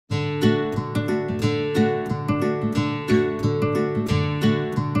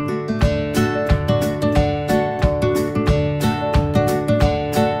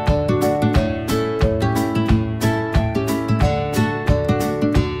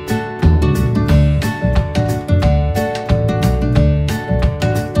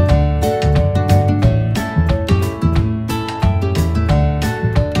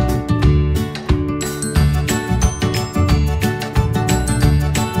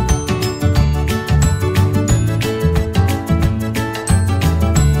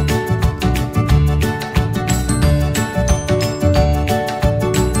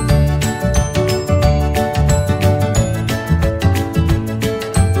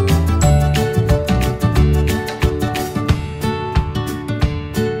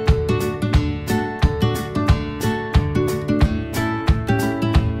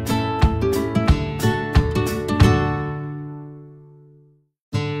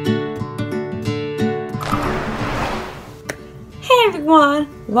everyone,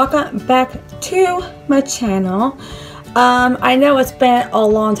 welcome back to my channel. I know it's been a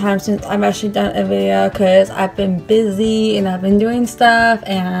long time since I've actually done a video because I've been busy and I've been doing stuff,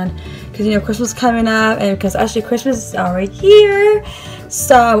 and because you know Christmas is coming up, and because actually Christmas is already here.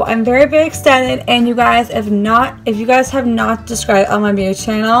 So I'm very excited, and you guys, if you guys have not subscribed on my video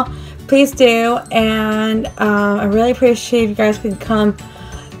channel, please do. And I really appreciate if you guys can come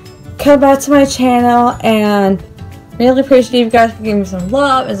back to my channel, and really appreciate if you guys can give me some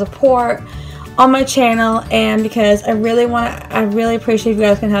love and support on my channel. And because I really appreciate if you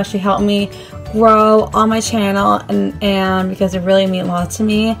guys can actually help me grow on my channel, and because it really means a lot to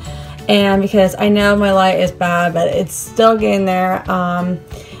me, and because I know my light is bad, but it's still getting there. And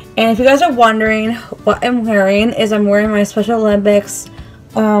if you guys are wondering what I'm wearing, I'm wearing my Special Olympics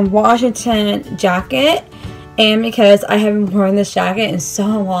Washington jacket. And because I haven't worn this jacket in so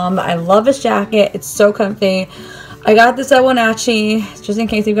long, but I love this jacket. It's so comfy. I got this at Wenatchee, just in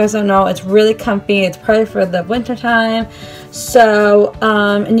case you guys don't know. It's really comfy. It's perfect for the winter time. So,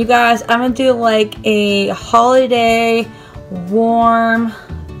 and you guys, I'm gonna do like a holiday, warm,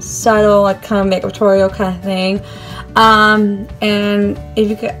 subtle, like kind of makeup tutorial kind of thing. And if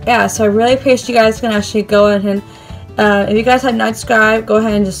you could, yeah, so I really appreciate you guys can actually go ahead and, if you guys have not subscribed, go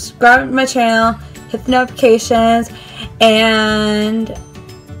ahead and just subscribe to my channel, hit the notifications, and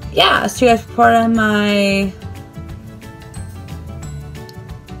yeah, so you guys are part of my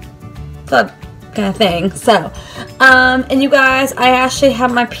club kind of thing. So and you guys, I actually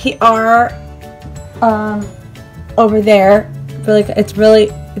have my PR over there.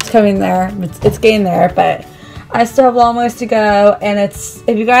 It's coming there. It's getting there, but I still have a long ways to go. And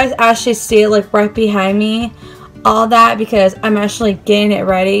if you guys actually see it like right behind me, all that, because I'm actually getting it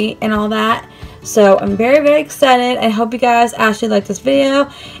ready and all that. So I'm very excited. I hope you guys actually like this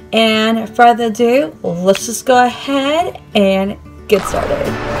video, and further ado, let's just go ahead and get started.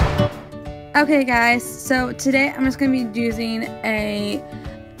 Okay guys, so today I'm just going to be using a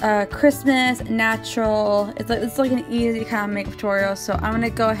Christmas natural, it's like an easy kind of makeup tutorial, so I'm going to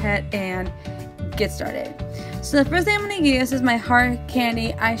go ahead and get started. So the first thing I'm going to use is my Hard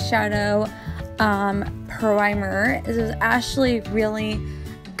Candy eyeshadow primer. This is actually really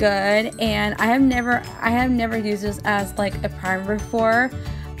good, and I have never used this as like a primer before,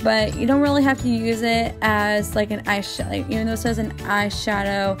 but you don't really have to use it as like an eyeshadow, like, even though it says an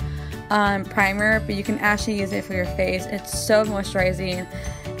eyeshadow primer, but you can actually use it for your face. It's so moisturizing.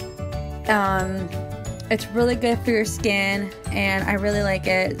 It's really good for your skin, and I really like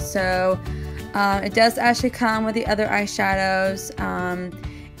it. So it does actually come with the other eyeshadows,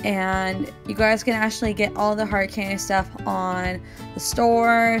 and you guys can actually get all the Hard Candy stuff on the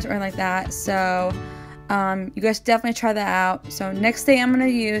stores or like that. So you guys definitely try that out. So next thing I'm going to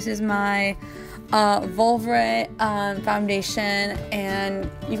use is my Vulva foundation, and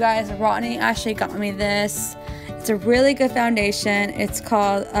you guys, Rodney actually got me this. It's a really good foundation. It's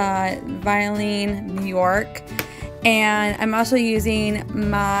called Violin New York, and I'm also using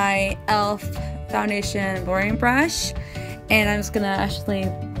my e.l.f. foundation blurring brush, and I'm just gonna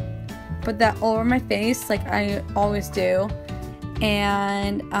actually put that all over my face like I always do.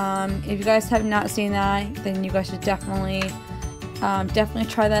 And if you guys have not seen that, then you guys should definitely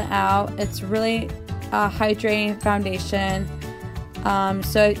try that out. It's really a hydrating foundation.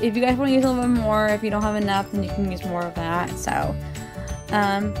 So if you guys want to use a little bit more, if you don't have enough, then you can use more of that. So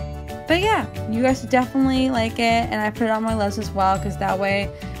but yeah, you guys definitely like it, and I put it on my lips as well, because that way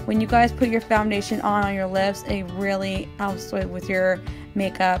when you guys put your foundation on your lips, it really helps with your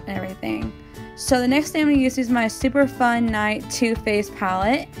makeup and everything. So the next thing I'm going to use is my Super Fun Night Too Faced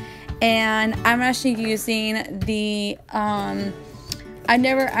palette, and I'm actually using the I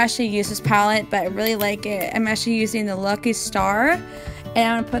never actually used this palette, but I really like it. I'm actually using the Lucky Star,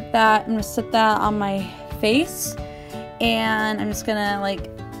 and I'm gonna set that on my face, and I'm just gonna like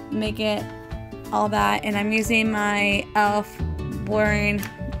make it all that. And I'm using my e.l.f. blurring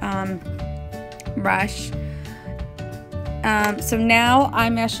brush. So now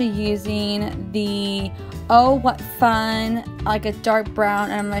I'm actually using the Oh What Fun, like a dark brown,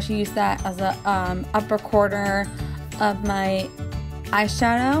 and I'm actually use that as a upper corner of my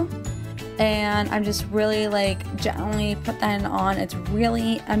eyeshadow, and I'm just really like gently put that on. It's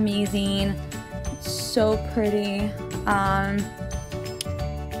really amazing. It's so pretty.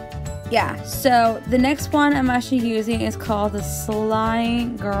 Yeah, so the next one I'm actually using is called the Sly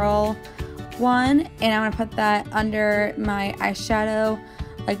Girl one, and I'm gonna put that under my eyeshadow,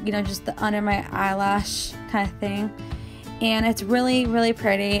 like, you know, just under my eyelash kind of thing. And it's really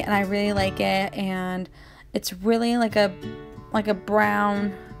pretty, and I really like it, and it's really like a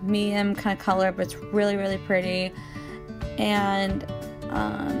brown medium kind of color, but it's really pretty. And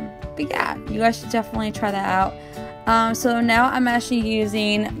but yeah, you guys should definitely try that out. So now I'm actually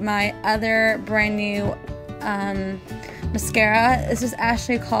using my other brand new mascara. This is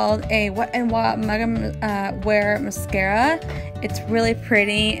actually called a Wet n Wild Mega Wear Mascara. It's really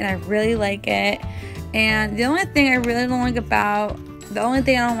pretty and I really like it. And the only thing I don't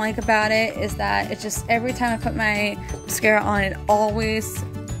like about it is that it's just every time I put my mascara on, it always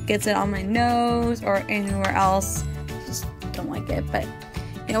gets it on my nose or anywhere else. Just don't like it, but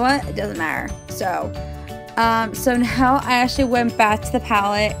you know what? It doesn't matter. So now I actually went back to the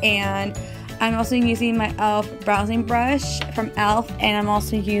palette, and I'm also using my e.l.f. browsing brush from e.l.f. and I'm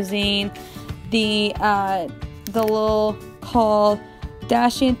also using the little called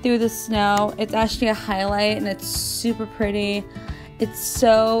Dashing Through the Snow. It's actually a highlight and it's super pretty. It's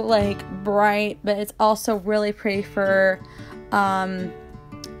so like bright, but it's also really pretty for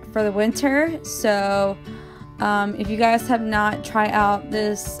the winter. So if you guys have not tried out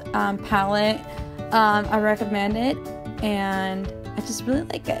this palette, I recommend it, and I just really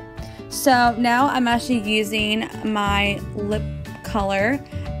like it. So now I'm actually using my lip color.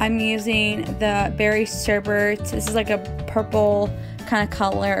 I'm using the Berry Sherbet. This is like a purple kind of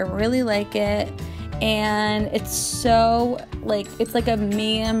color. I really like it, and it's so like, it's like a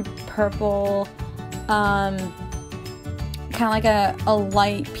medium purple, kind of like a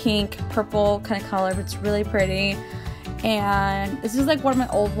light pink purple kind of color, but it's really pretty. And this is like one of my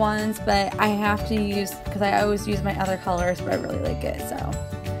old ones, but I have to use, because I always use my other colors, but I really like it. So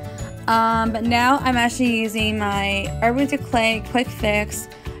but now I'm actually using my Urban Decay Quick Fix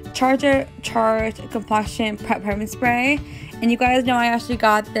Charged Complexion Peppermint Spray. And you guys know I actually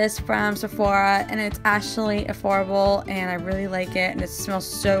got this from Sephora, and it's actually affordable, and I really like it, and it smells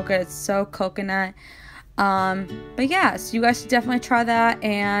so good. It's so coconut. But yeah, so you guys should definitely try that,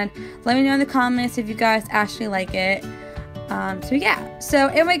 and let me know in the comments if you guys actually like it. So yeah, so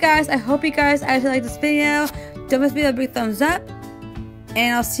anyway guys, I hope you guys actually like this video. Don't miss me a big thumbs up,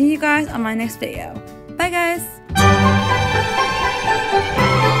 and I'll see you guys on my next video. Bye guys.